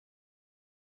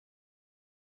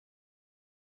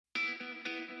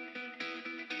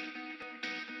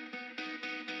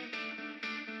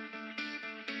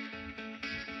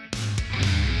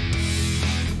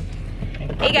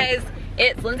Hey guys,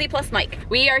 it's Lindsay plus Mike.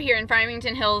 We are here in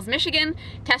Farmington Hills, Michigan,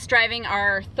 test driving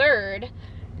our third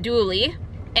dually.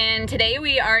 And today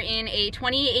we are in a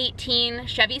 2018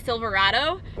 Chevy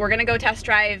Silverado. We're gonna go test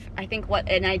drive, I think, what,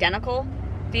 an identical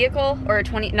vehicle? Or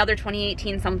another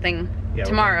 2018 something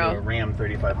tomorrow. We're gonna do a Ram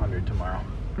 3500 tomorrow.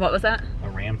 What was that? A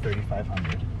Ram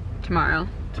 3500. Tomorrow.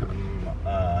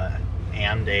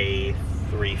 And a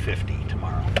 350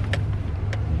 tomorrow.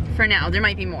 For now, there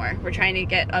might be more. We're trying to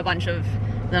get a bunch of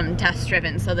them test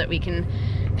driven so that we can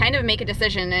kind of make a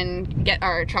decision and get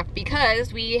our truck,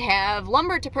 because we have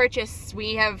lumber to purchase,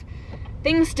 we have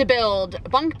things to build,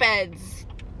 bunk beds,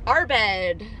 our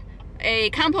bed, a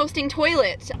composting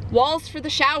toilet, walls for the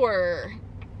shower,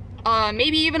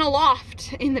 maybe even a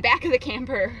loft in the back of the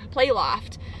camper, play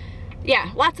loft.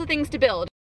 Yeah, lots of things to build.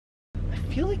 I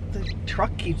feel like the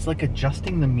truck keeps like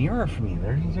adjusting the mirror for me.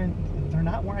 They're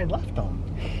not where I left them.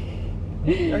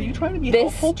 Are you trying to be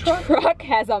helpful, truck? This truck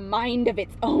has a mind of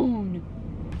its own.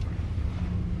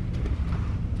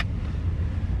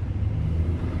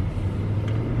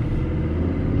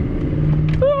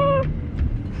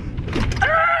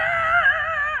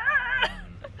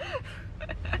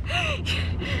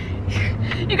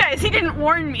 You guys, he didn't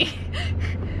warn me.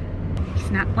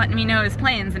 He's not letting me know his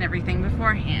plans and everything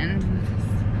beforehand.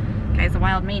 This guy's a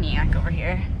wild maniac over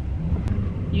here.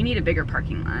 You need a bigger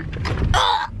parking lot.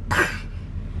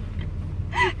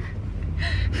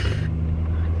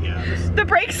 Yeah, the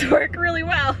brakes work really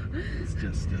well. It's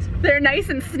just isn't. They're nice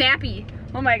and snappy.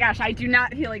 Oh my gosh, I do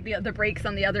not feel like the brakes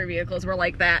on the other vehicles were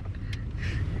like that.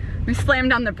 We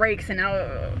slammed on the brakes and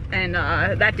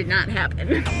that did not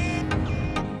happen.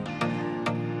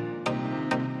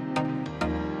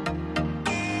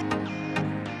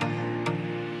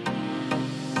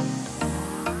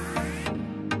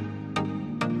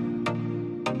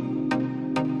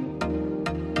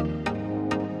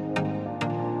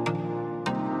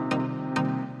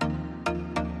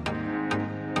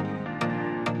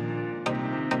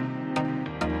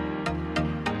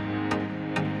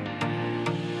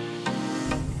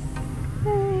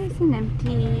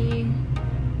 Empty.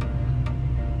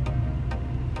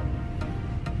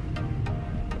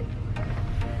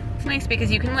 It's nice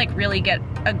because you can like really get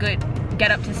a good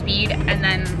get up to speed and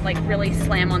then like really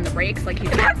slam on the brakes like you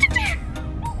have to do,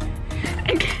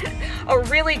 and get a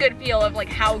really good feel of like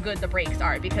how good the brakes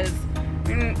are, because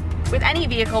with any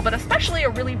vehicle, but especially a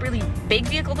really big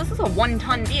vehicle, this is a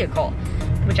 1-ton vehicle,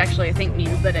 which actually I think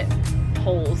means that it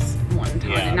pulls 1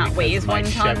 ton and not weighs 1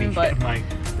 ton. Chevy, but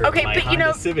okay, but you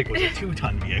know, Civic was a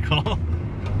 2-ton vehicle. I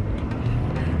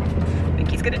think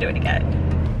he's gonna do it again.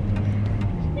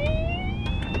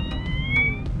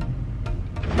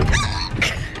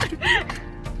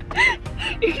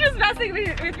 You're just messing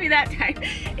with me that time.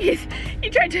 He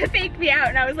tried to fake me out,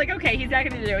 and I was like, okay, he's not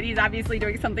gonna do it. He's obviously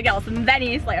doing something else, and then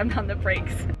he slammed on the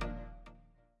brakes.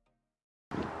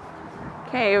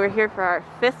 Okay, we're here for our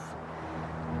fifth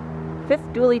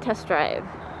dually test drive.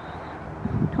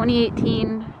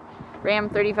 2018 Ram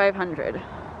 3500.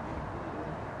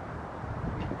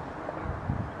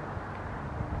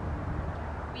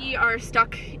 We are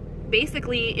stuck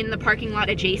basically in the parking lot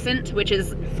adjacent, which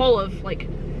is full of like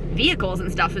vehicles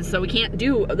and stuff, and so we can't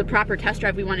do the proper test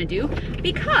drive we want to do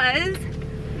because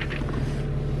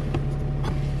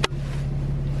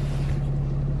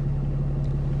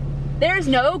there's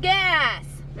no gas.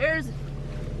 There's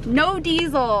no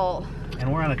diesel.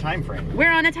 And we're on a time frame.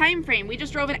 We're on a time frame. We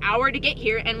just drove an hour to get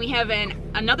here, and we have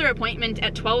another appointment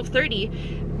at 12:30,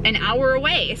 an hour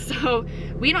away. So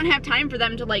we don't have time for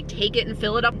them to like take it and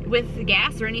fill it up with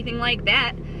gas or anything like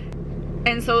that.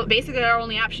 And so basically our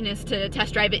only option is to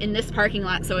test drive it in this parking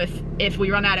lot. So if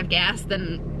we run out of gas,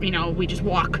 then, you know, we just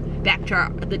walk back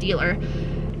to the dealer.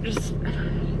 I'm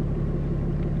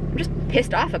just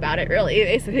pissed off about it, really,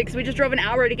 basically, because we just drove an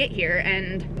hour to get here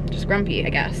and just grumpy, I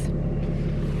guess.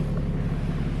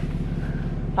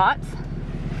 Thoughts?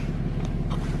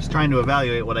 Just trying to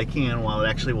evaluate what I can while it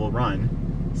actually will run,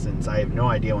 since I have no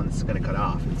idea when this is going to cut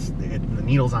off. The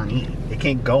needle's on E. It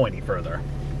can't go any further.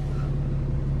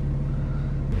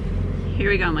 Here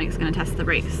we go. Mike's going to test the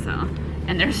brakes, so,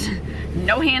 and there's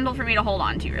no handle for me to hold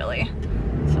on to, really.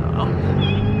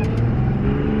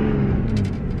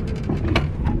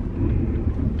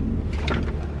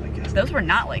 So those were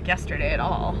not like yesterday at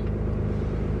all.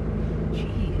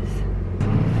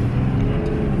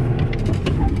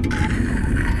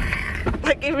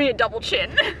 That gave me a double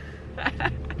chin.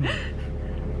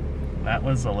 That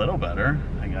was a little better,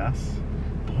 I guess.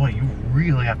 Boy, you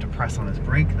really have to press on this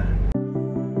brake then.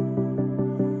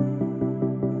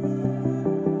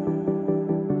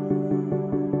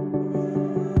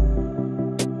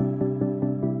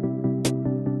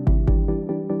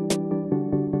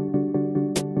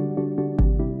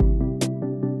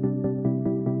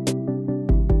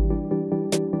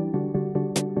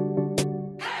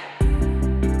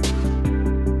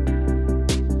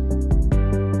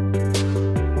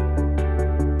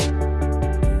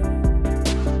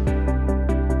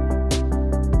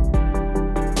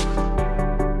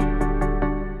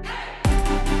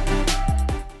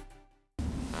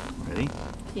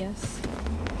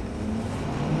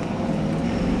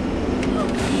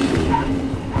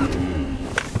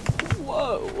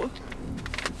 Whoa!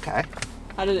 Okay.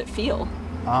 How did it feel?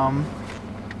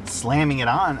 Slamming it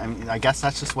on, I mean, I guess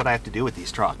that's just what I have to do with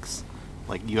these trucks.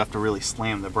 Like, you have to really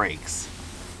slam the brakes.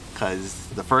 Because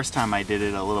the first time I did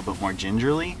it a little bit more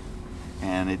gingerly,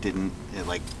 and it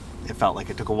felt like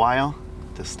it took a while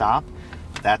to stop.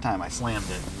 But that time I slammed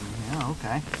it. Yeah,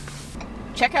 okay.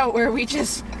 Check out where we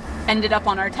just ended up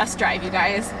on our test drive, you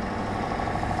guys.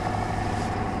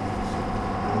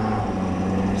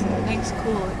 There's a nice,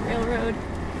 cool railroad.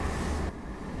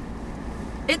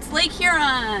 It's Lake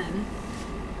Huron!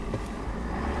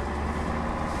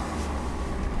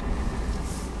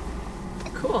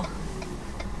 Cool.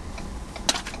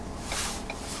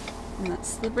 And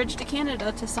that's the bridge to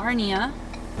Canada, to Sarnia.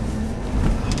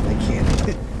 I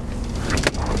can't.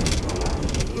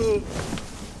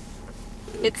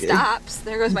 It stops.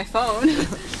 There goes my phone.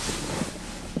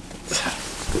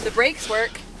 The brakes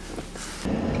work.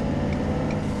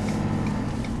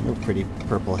 Oh, pretty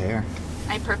purple hair.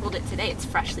 I purpled it today. It's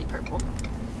freshly purple.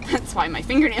 That's why my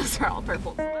fingernails are all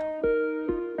purple.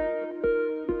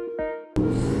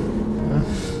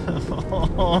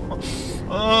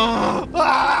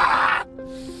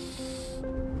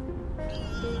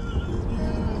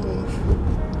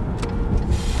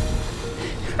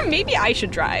 Maybe I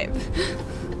should drive.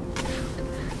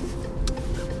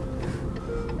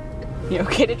 You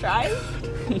okay to drive?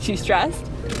 You too stressed?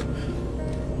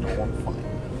 No, I'm fine.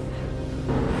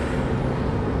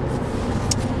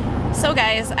 So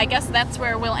guys, I guess that's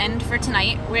where we'll end for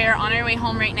tonight. We're on our way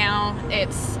home right now.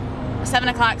 It's 7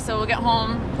 o'clock, so we'll get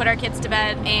home, put our kids to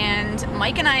bed, and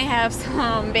Mike and I have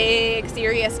some big,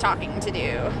 serious talking to do.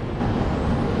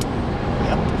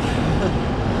 Yep.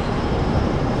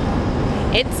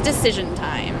 It's decision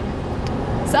time.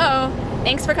 So,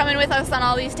 thanks for coming with us on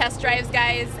all these test drives,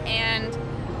 guys, and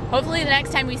hopefully the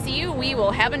next time we see you, we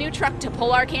will have a new truck to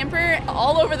pull our camper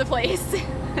all over the place.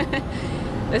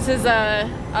 This is a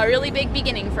really big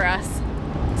beginning for us.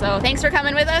 So, thanks for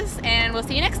coming with us, and we'll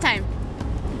see you next time.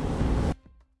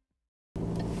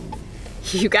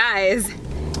 You guys,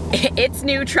 it's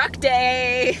new truck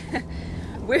day.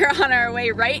 We're on our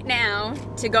way right now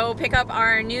to go pick up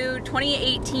our new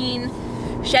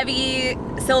 2018 Chevy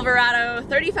Silverado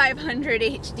 3500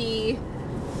 HD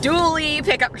dually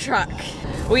pickup truck.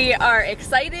 We are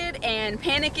excited and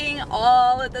panicking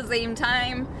all at the same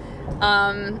time,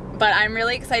 but I'm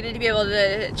really excited to be able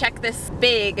to check this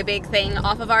big thing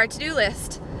off of our to-do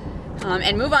list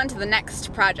and move on to the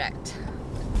next project.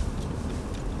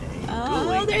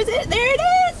 Oh, there's it! There it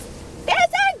is! There's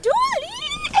a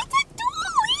dually! It's a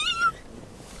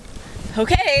dually!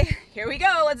 Okay, here we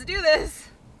go. Let's do this.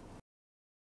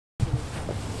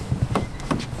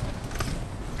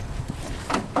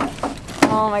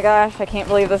 Oh my gosh, I can't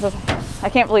believe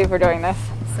we're doing this.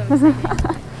 So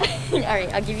exciting.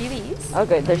 Alright, I'll give you these. Oh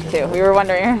good, there's two. We were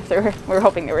wondering, we were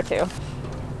hoping there were two.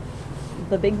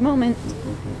 The big moment.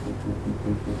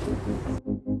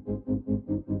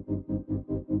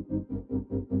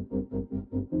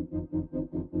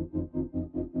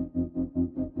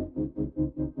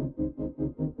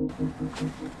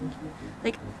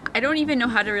 Like, I don't even know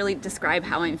how to really describe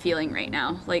how I'm feeling right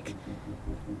now. Like,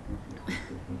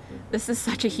 this is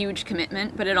such a huge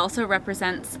commitment, but it also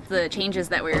represents the changes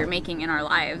that we're making in our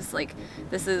lives. Like,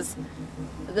 this is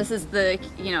the,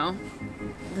 you know,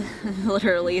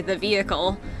 literally the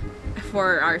vehicle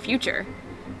for our future.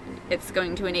 It's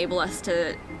going to enable us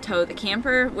to tow the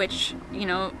camper, which, you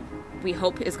know, we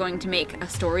hope is going to make a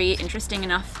story interesting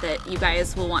enough that you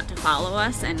guys will want to follow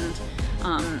us and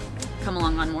come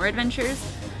along on more adventures.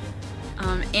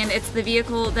 And it's the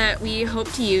vehicle that we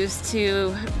hope to use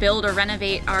to build or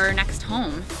renovate our next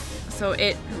home. So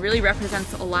it really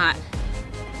represents a lot.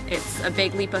 It's a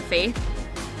big leap of faith.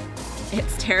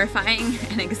 It's terrifying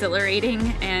and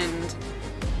exhilarating and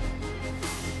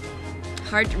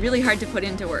really hard to put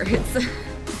into words. Do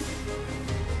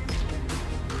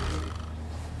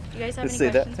you guys have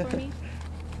any questions for me?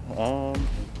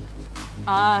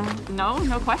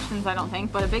 No questions, I don't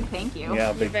think, but a big thank you. Yeah,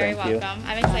 You're big very thank you. welcome.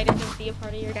 I'm excited to be a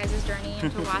part of your guys' journey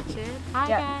and to watch it. Hi,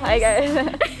 guys. Hi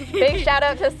guys. Big shout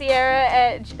out to Sierra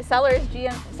at Sellers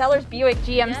Buick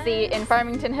GMC in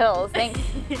Farmington Hills. Thank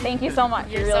you so much.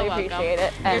 You're we really so welcome. appreciate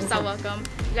it. You're so welcome.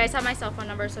 You guys have my cell phone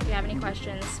number, so if you have any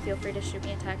questions, feel free to shoot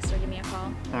me a text or give me a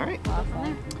call. All right. We'll go from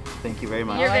there. Thank you very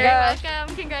much. You're my very gosh.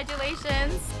 welcome.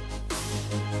 Congratulations.